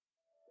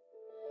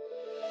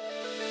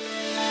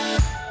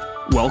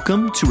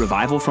Welcome to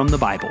Revival from the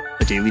Bible,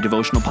 a daily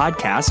devotional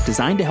podcast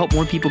designed to help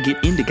more people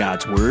get into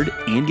God's Word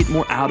and get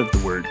more out of the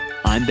Word.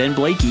 I'm Ben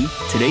Blakey.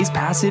 Today's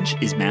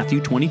passage is Matthew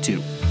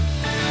 22.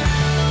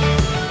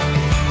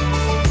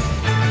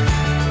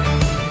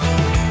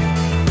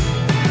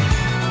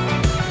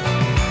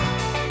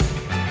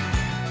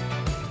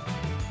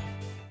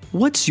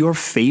 What's your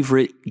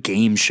favorite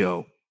game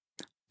show?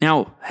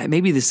 Now,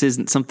 maybe this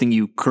isn't something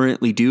you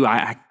currently do.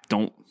 I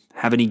don't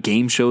have any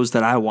game shows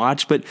that I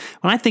watch, but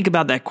when I think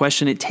about that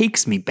question, it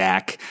takes me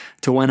back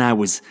to when I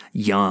was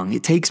young.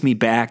 It takes me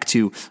back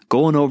to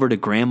going over to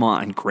Grandma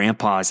and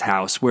Grandpa's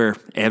house, where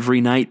every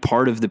night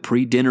part of the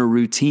pre-dinner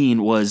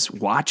routine was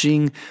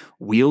watching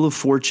Wheel of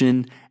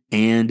Fortune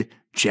and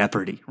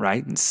Jeopardy,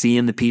 right? And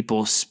seeing the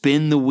people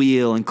spin the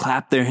wheel and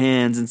clap their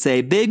hands and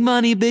say, big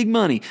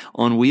money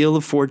on Wheel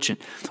of Fortune.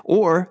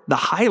 Or the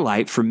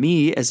highlight for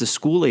me as a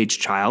school-age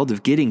child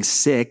of getting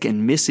sick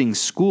and missing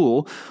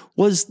school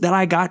was that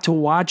I got to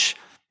watch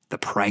The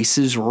Price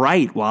is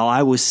Right while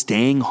I was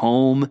staying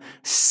home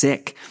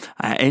sick.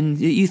 And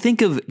you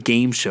think of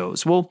game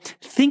shows. Well,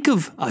 think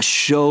of a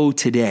show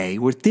today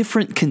with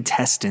different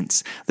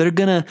contestants that are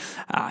going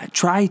to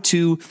try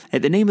to,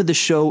 the name of the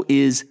show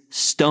is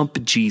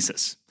Stump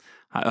Jesus.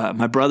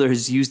 My brother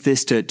has used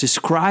this to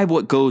describe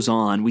what goes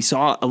on. We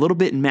saw a little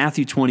bit in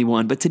Matthew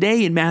 21, but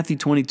today in Matthew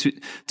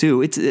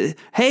 22, it's,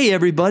 hey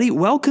everybody,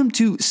 welcome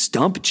to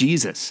Stump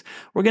Jesus.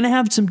 We're going to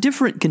have some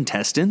different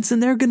contestants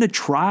and they're going to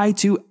try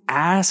to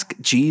ask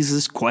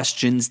Jesus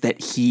questions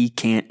that he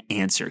can't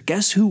answer.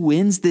 Guess who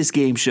wins this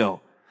game show?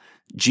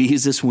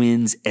 Jesus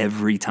wins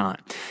every time.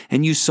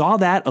 And you saw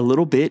that a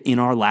little bit in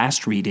our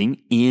last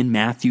reading in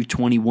Matthew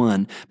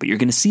 21, but you're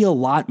going to see a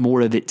lot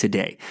more of it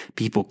today.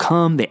 People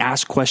come, they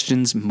ask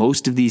questions.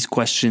 Most of these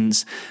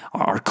questions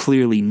are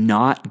clearly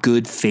not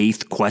good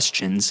faith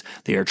questions.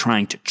 They are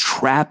trying to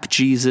trap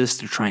Jesus.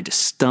 They're trying to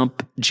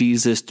stump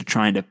Jesus. They're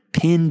trying to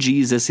pin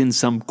Jesus in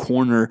some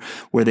corner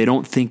where they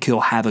don't think he'll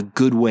have a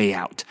good way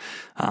out.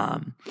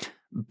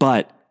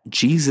 But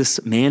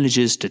Jesus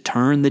manages to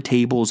turn the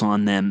tables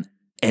on them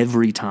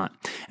every time.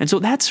 And so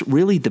that's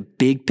really the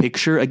big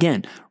picture.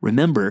 Again,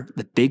 remember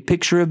the big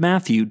picture of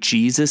Matthew,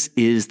 Jesus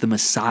is the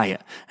Messiah.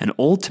 And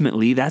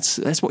ultimately, that's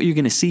what you're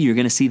going to see. You're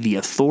going to see the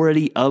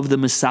authority of the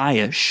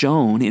Messiah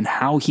shown in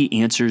how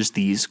he answers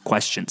these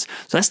questions.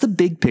 So that's the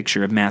big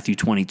picture of Matthew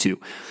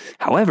 22.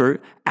 However,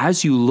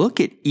 as you look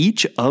at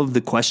each of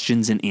the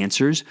questions and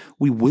answers,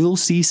 we will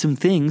see some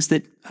things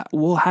that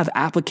will have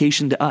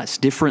application to us,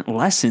 different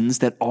lessons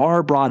that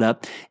are brought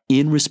up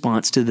in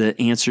response to the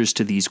answers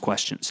to these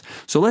questions.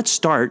 So let's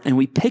start, and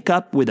we pick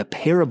up with a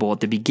parable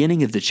at the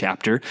beginning of the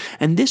chapter,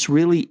 and this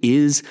really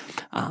is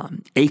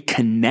a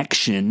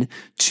connection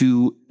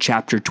to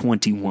chapter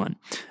 21.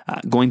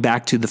 Going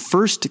back to the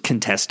first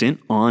contestant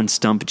on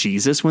Stump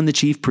Jesus, when the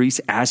chief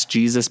priests asked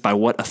Jesus, by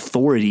what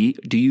authority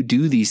do you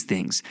do these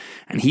things?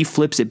 And he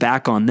flips it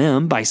back on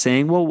them by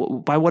saying, well,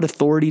 by what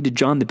authority did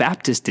John the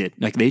Baptist did?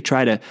 Like they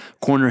try to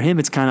corner him.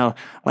 It's kind of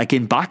like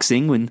in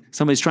boxing when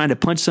somebody's trying to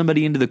punch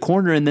somebody into the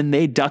corner and then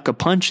they duck a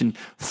punch and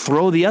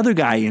throw the other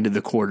guy into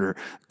the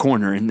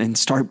corner and then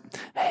start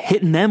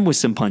hitting them with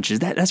some punches.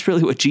 That's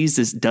really what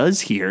Jesus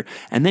does here.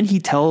 And then he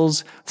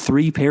tells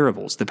three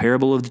parables, the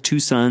parable of the two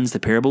sons, the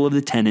parable of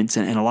the tenants,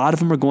 and a lot of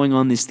them are going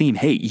on this theme.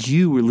 Hey,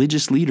 you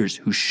religious leaders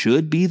who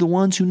should be the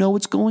ones who know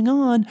what's going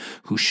on,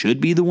 who should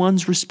be the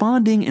ones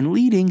responding and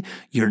leading,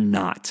 you're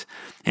not.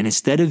 And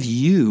instead of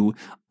you,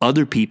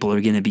 other people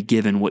are going to be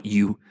given what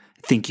you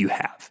think you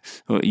have.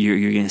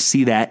 You're going to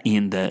see that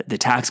in the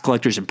tax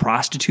collectors and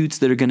prostitutes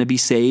that are going to be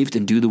saved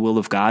and do the will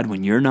of God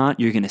when you're not.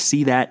 You're going to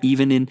see that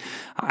even in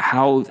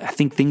how I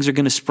think things are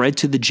going to spread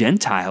to the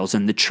Gentiles,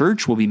 and the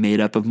church will be made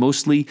up of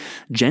mostly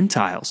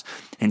Gentiles.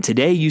 And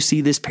today you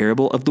see this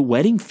parable of the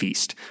wedding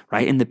feast,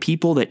 right? And the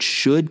people that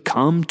should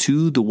come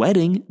to the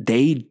wedding,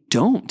 they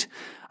don't.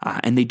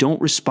 And they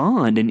don't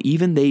respond. And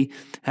even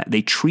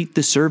they treat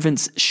the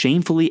servants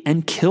shamefully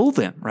and kill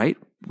them, right?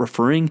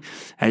 Referring,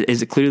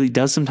 as it clearly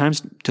does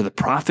sometimes, to the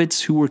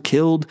prophets who were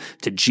killed,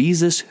 to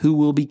Jesus who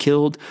will be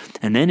killed.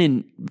 And then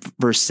in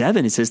verse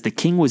 7, it says, the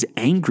king was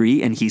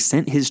angry and he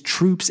sent his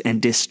troops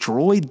and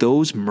destroyed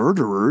those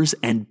murderers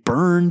and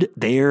burned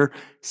their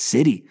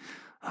city.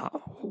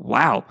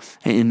 Wow.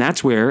 And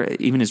that's where,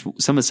 even as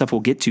some of the stuff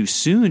we'll get to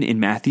soon in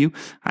Matthew,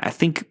 I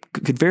think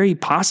could very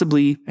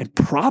possibly and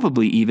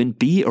probably even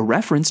be a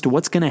reference to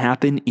what's going to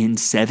happen in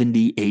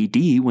 70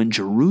 AD when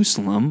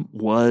Jerusalem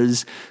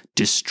was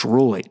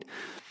destroyed.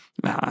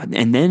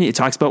 And then it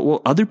talks about,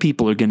 well, other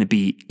people are going to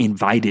be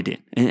invited in.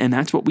 And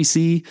that's what we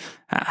see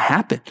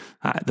happen.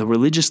 The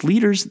religious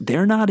leaders,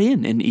 they're not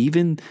in. And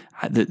even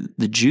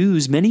the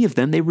Jews, many of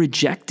them, they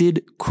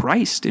rejected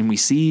Christ. And we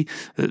see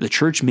the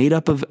church made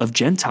up of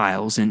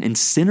Gentiles and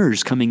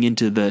sinners coming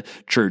into the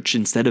church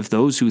instead of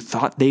those who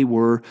thought they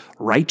were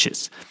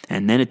righteous.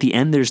 And then at the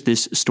end, there's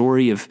this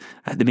story of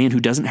the man who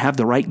doesn't have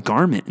the right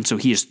garment. And so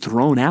he is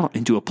thrown out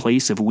into a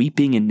place of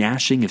weeping and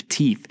gnashing of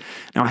teeth.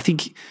 Now,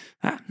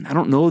 I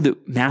don't know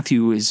that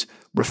Matthew is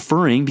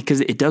referring, because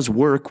it does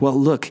work, well,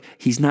 look,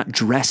 he's not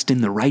dressed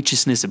in the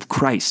righteousness of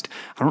Christ.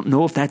 I don't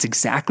know if that's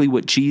exactly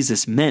what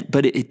Jesus meant,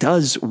 but it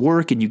does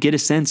work, and you get a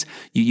sense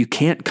you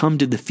can't come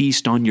to the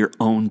feast on your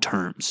own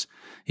terms.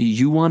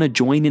 You want to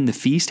join in the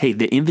feast? Hey,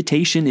 the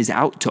invitation is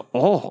out to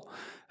all,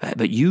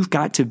 but you've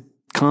got to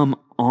come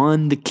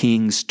on the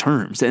king's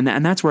terms. And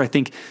that's where I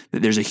think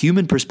that there's a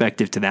human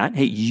perspective to that.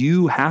 Hey,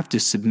 you have to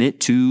submit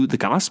to the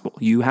gospel.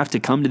 You have to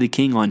come to the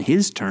king on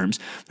his terms.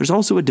 There's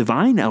also a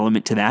divine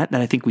element to that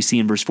I think we see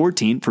in verse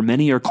 14. For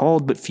many are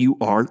called, but few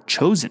are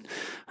chosen.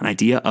 An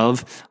idea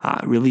of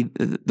really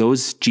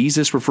those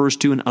Jesus refers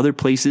to in other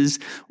places,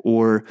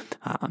 or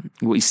what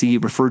we see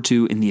referred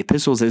to in the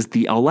epistles as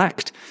the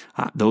elect,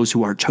 those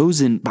who are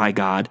chosen by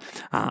God.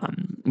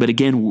 But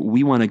again,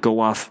 we want to go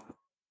off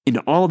into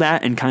all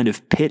that and kind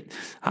of pit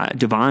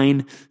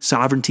divine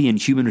sovereignty and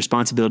human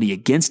responsibility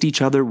against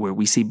each other, where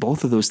we see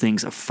both of those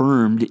things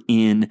affirmed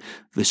in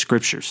the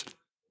scriptures.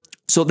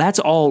 So that's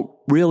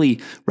all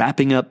really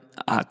wrapping up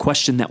a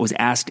question that was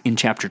asked in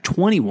chapter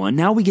 21.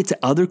 Now we get to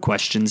other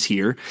questions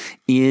here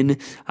in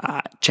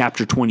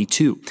chapter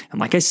 22.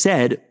 And like I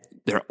said,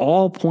 they're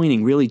all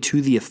pointing really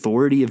to the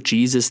authority of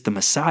Jesus, the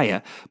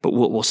Messiah, but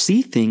we'll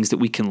see things that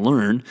we can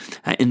learn.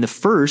 And the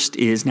first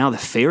is now the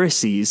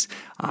Pharisees,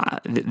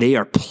 they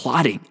are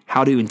plotting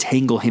how to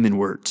entangle him in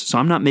words. So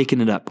I'm not making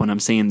it up when I'm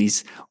saying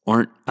these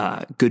aren't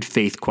good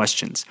faith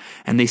questions.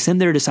 And they send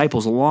their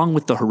disciples along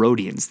with the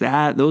Herodians.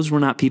 Those were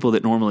not people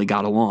that normally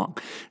got along,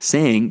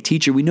 saying,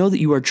 "Teacher, we know that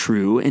you are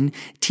true, and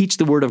teach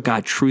the word of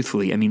God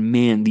truthfully." I mean,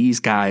 man, these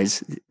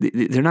guys,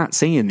 they're not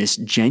saying this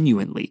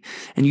genuinely.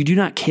 "And you do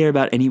not care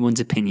about anyone's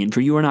opinion,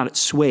 for you are not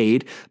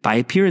swayed by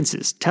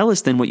appearances. Tell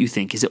us then what you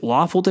think. Is it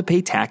lawful to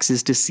pay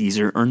taxes to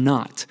Caesar or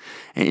not?"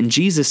 And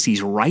Jesus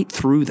sees right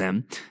through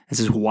them and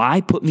says,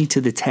 "Why put me to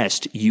the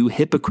test, you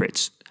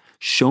hypocrites?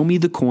 Show me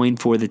the coin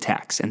for the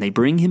tax." And they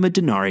bring him a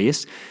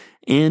denarius,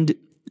 and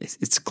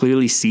it's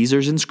clearly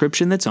Caesar's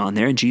inscription that's on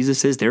there. And Jesus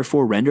says,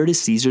 "Therefore render to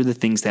Caesar the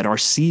things that are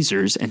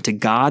Caesar's, and to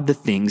God the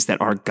things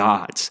that are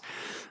God's."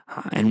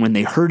 And when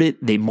they heard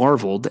it, they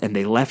marveled, and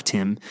they left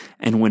him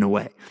and went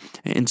away.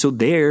 And so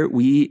there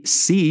we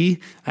see,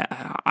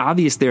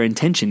 obvious their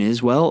intention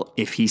is, well,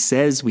 if he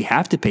says we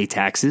have to pay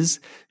taxes,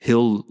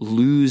 he'll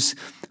lose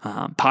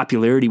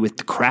popularity with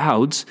the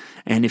crowds.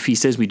 And if he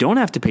says we don't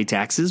have to pay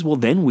taxes, well,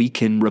 then we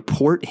can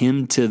report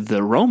him to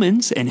the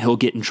Romans and he'll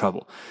get in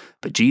trouble.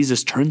 But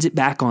Jesus turns it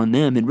back on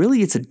them, and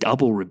really it's a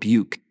double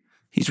rebuke.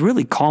 He's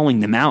really calling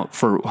them out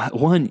for,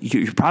 one,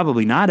 you're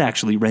probably not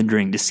actually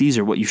rendering to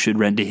Caesar what you should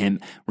render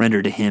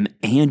to him,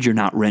 and you're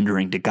not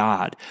rendering to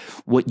God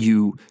what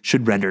you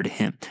should render to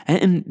him.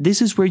 And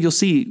this is where you'll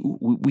see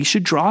we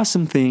should draw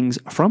some things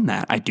from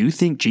that. I do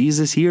think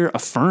Jesus here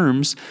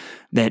affirms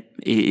that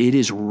it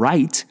is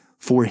right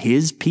for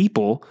his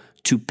people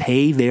to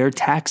pay their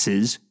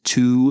taxes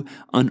to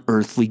an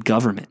earthly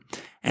government.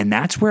 And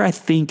that's where I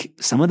think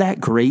some of that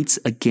grates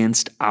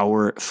against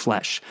our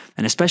flesh.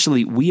 And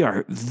especially, we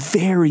are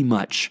very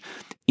much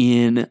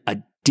in a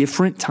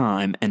different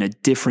time and a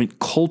different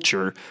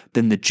culture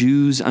than the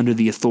Jews under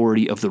the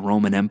authority of the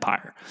Roman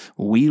Empire.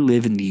 We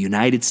live in the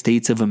United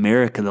States of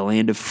America, the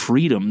land of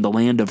freedom, the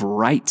land of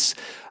rights.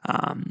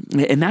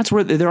 And that's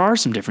where there are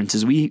some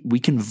differences. We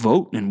can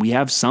vote, and we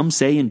have some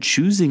say in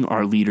choosing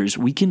our leaders.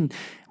 We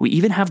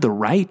even have the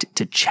right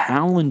to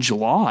challenge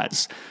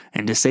laws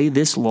and to say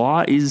this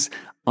law is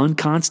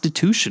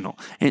unconstitutional.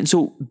 And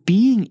so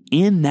being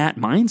in that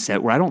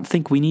mindset where I don't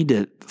think we need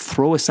to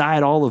throw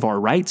aside all of our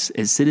rights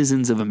as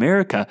citizens of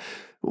America,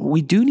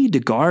 we do need to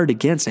guard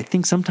against. I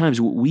think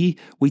sometimes we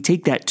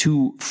take that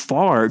too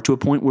far, to a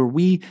point where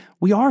we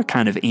are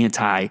kind of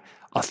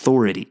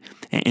anti-authority.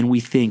 And we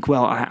think,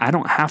 well, I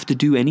don't have to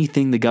do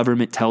anything the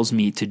government tells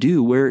me to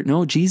do, where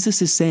no, Jesus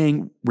is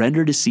saying,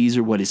 render to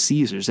Caesar what is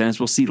Caesar's. And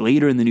as we'll see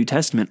later in the New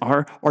Testament,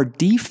 our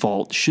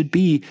default should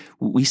be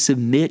we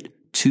submit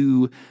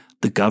to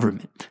the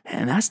government.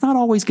 And that's not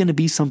always going to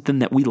be something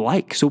that we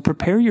like. So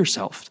prepare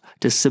yourself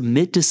to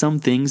submit to some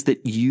things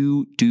that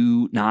you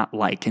do not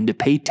like, and to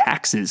pay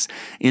taxes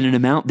in an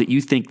amount that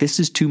you think this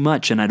is too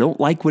much and I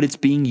don't like what it's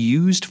being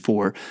used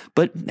for.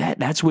 But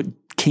that's what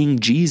King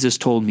Jesus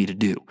told me to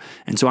do.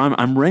 And so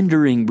I'm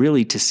rendering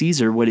really to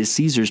Caesar what is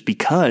Caesar's,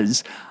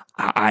 because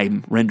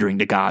I'm rendering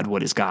to God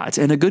what is God's.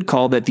 And a good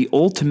call that the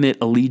ultimate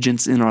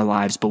allegiance in our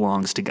lives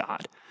belongs to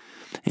God,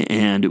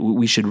 and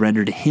we should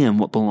render to him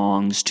what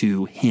belongs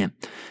to him.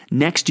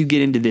 Next, you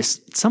get into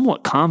this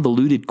somewhat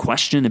convoluted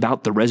question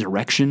about the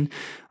resurrection.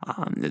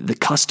 The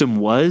custom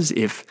was,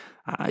 if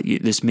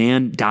this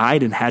man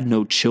died and had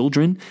no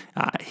children,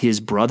 his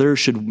brother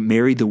should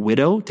marry the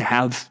widow to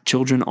have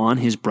children on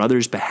his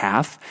brother's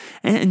behalf.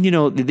 And,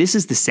 this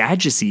is the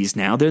Sadducees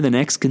now. They're the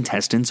next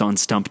contestants on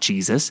Stump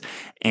Jesus.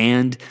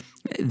 And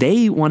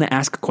they want to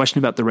ask a question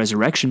about the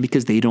resurrection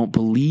because they don't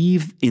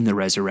believe in the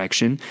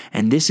resurrection.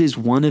 And this is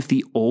one of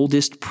the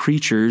oldest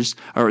preachers,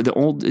 or the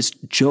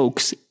oldest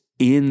jokes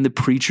in the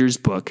preacher's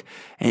book.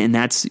 And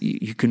that's,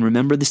 you can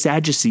remember the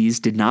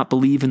Sadducees did not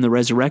believe in the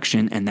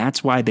resurrection, and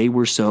that's why they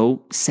were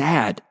so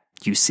sad,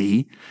 you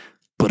see.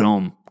 But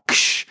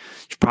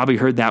You've probably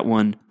heard that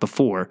one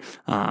before.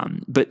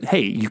 But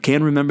hey, you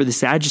can remember the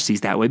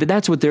Sadducees that way, but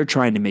that's what they're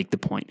trying to make the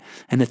point.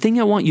 And the thing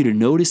I want you to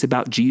notice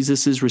about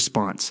Jesus'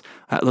 response,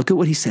 look at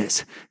what he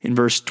says in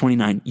verse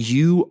 29.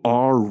 You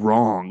are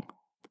wrong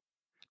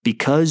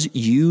because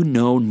you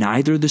know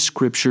neither the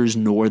scriptures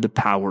nor the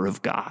power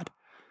of God.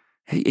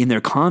 In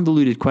their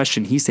convoluted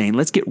question, he's saying,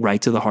 let's get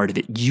right to the heart of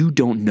it. You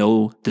don't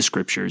know the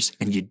scriptures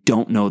and you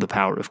don't know the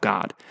power of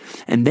God.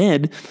 And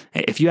then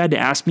if you had to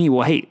ask me,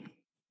 well, hey,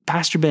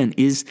 Pastor Ben,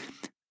 is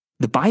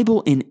the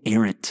Bible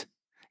inerrant?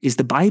 Is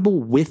the Bible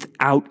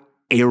without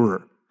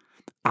error?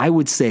 I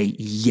would say,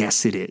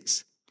 yes, it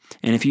is.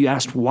 And if you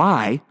asked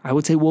why, I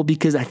would say, well,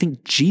 because I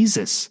think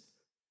Jesus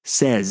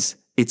says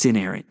it's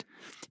inerrant.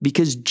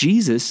 Because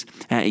Jesus,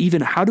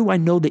 even how do I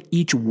know that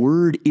each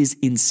word is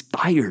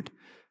inspired?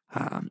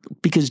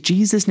 Because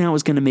Jesus now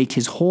is going to make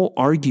his whole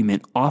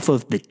argument off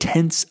of the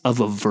tense of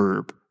a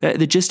verb.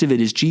 The gist of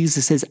it is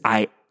Jesus says,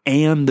 I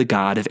am the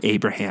God of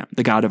Abraham,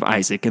 the God of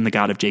Isaac, and the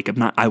God of Jacob,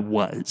 not I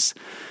was.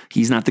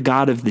 He's not the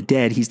God of the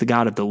dead, he's the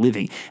God of the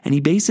living. And he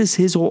bases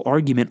his whole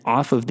argument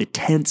off of the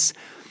tense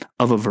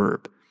of a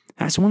verb.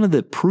 That's one of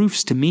the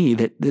proofs to me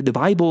that the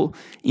Bible,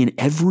 in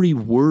every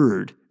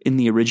word in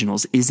the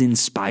originals, is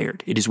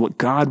inspired. It is what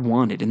God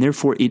wanted, and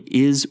therefore it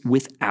is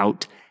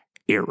without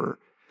error.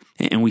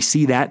 And we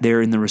see that there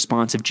in the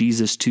response of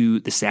Jesus to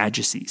the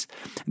Sadducees.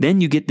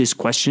 Then you get this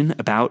question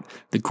about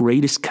the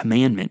greatest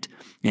commandment.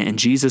 And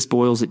Jesus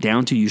boils it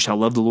down to, you shall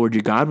love the Lord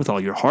your God with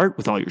all your heart,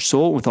 with all your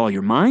soul, with all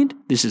your mind.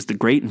 This is the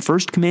great and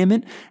first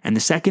commandment. And the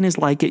second is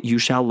like it, you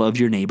shall love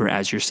your neighbor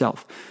as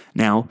yourself.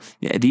 Now,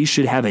 these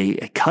should have a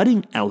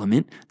cutting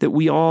element that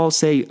we all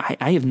say,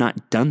 I have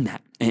not done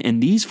that.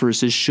 And these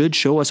verses should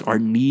show us our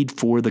need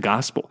for the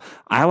gospel.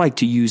 I like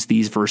to use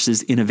these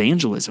verses in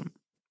evangelism.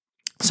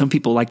 Some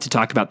people like to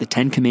talk about the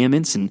 10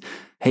 Commandments and,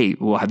 hey,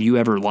 well, have you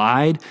ever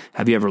lied?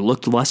 Have you ever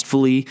looked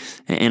lustfully?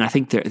 And I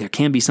think there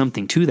can be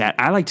something to that.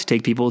 I like to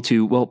take people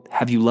to, well,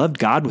 have you loved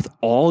God with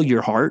all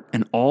your heart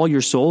and all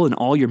your soul and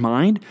all your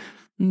mind?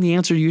 And the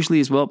answer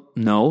usually is, well,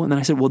 no. And then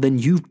I said, well, then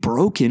you've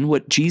broken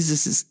what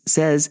Jesus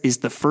says is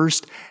the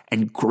first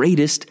and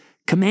greatest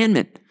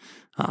commandment.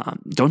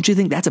 Don't you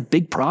think that's a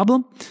big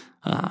problem?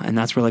 And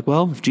that's where like,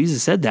 well, if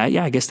Jesus said that,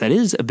 yeah, I guess that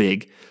is a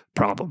big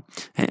problem.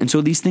 And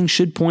so these things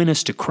should point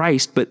us to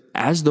Christ, but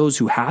as those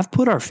who have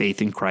put our faith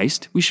in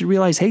Christ, we should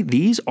realize, hey,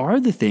 these are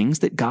the things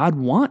that God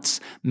wants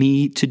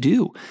me to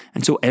do.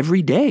 And so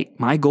every day,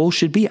 my goal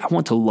should be, I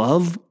want to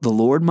love the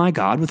Lord my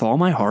God with all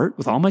my heart,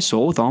 with all my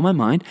soul, with all my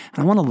mind,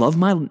 and I want to love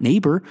my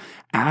neighbor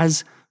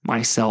as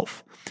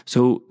myself.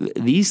 So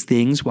these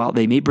things, while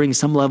they may bring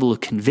some level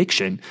of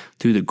conviction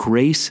through the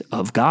grace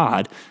of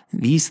God,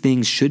 these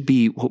things should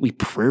be what we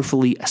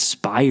prayerfully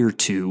aspire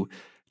to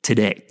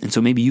today. And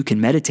so maybe you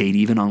can meditate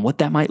even on what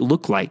that might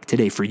look like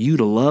today for you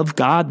to love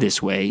God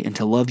this way and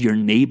to love your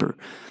neighbor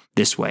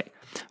this way.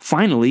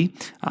 Finally,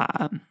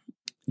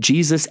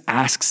 Jesus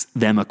asks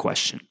them a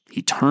question.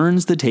 He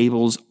turns the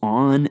tables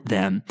on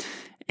them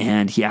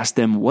and he asks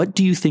them, what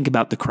do you think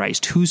about the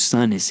Christ? Whose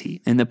son is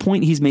he? And the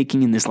point he's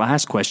making in this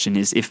last question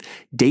is if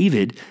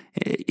David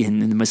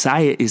in the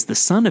Messiah is the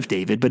son of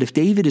David, but if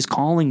David is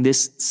calling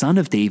this son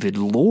of David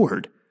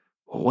Lord,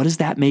 what does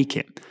that make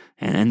him?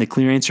 And the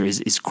clear answer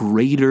is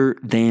greater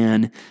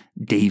than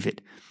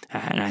David.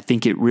 And I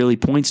think it really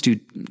points to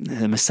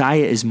the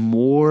Messiah is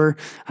more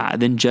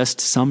than just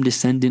some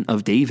descendant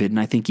of David. And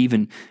I think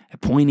even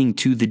pointing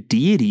to the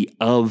deity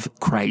of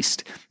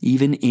Christ,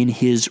 even in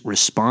his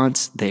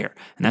response there.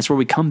 And that's where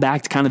we come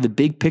back to kind of the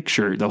big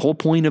picture. The whole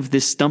point of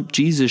this Stump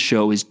Jesus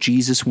show is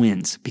Jesus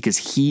wins because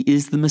he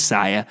is the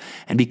Messiah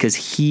and because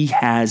he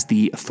has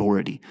the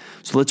authority.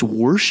 So let's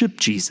worship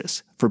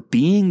Jesus for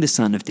being the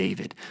son of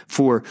David,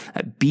 for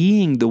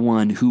being the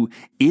one who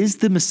is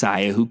the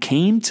Messiah who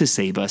came to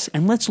save us.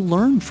 And let's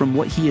learn from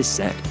what he has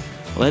said.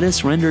 Let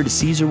us render to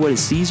Caesar what is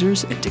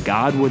Caesar's and to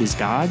God what is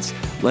God's.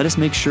 Let us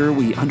make sure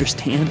we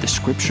understand the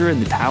scripture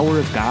and the power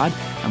of God.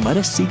 And let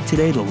us seek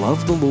today to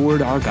love the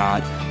Lord our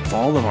God with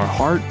all of our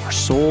heart, our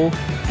soul,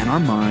 and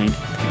our mind,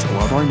 and to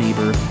love our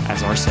neighbor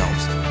as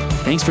ourselves.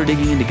 Thanks for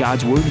digging into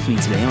God's Word with me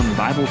today on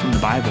Revival from the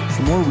Bible.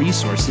 For more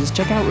resources,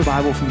 check out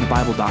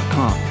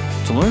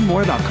revivalfromthebible.com. To learn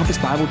more about Compass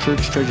Bible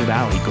Church, Treasure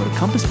Valley, go to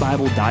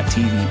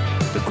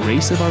compassbible.tv. The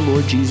grace of our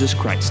Lord Jesus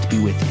Christ be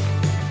with you.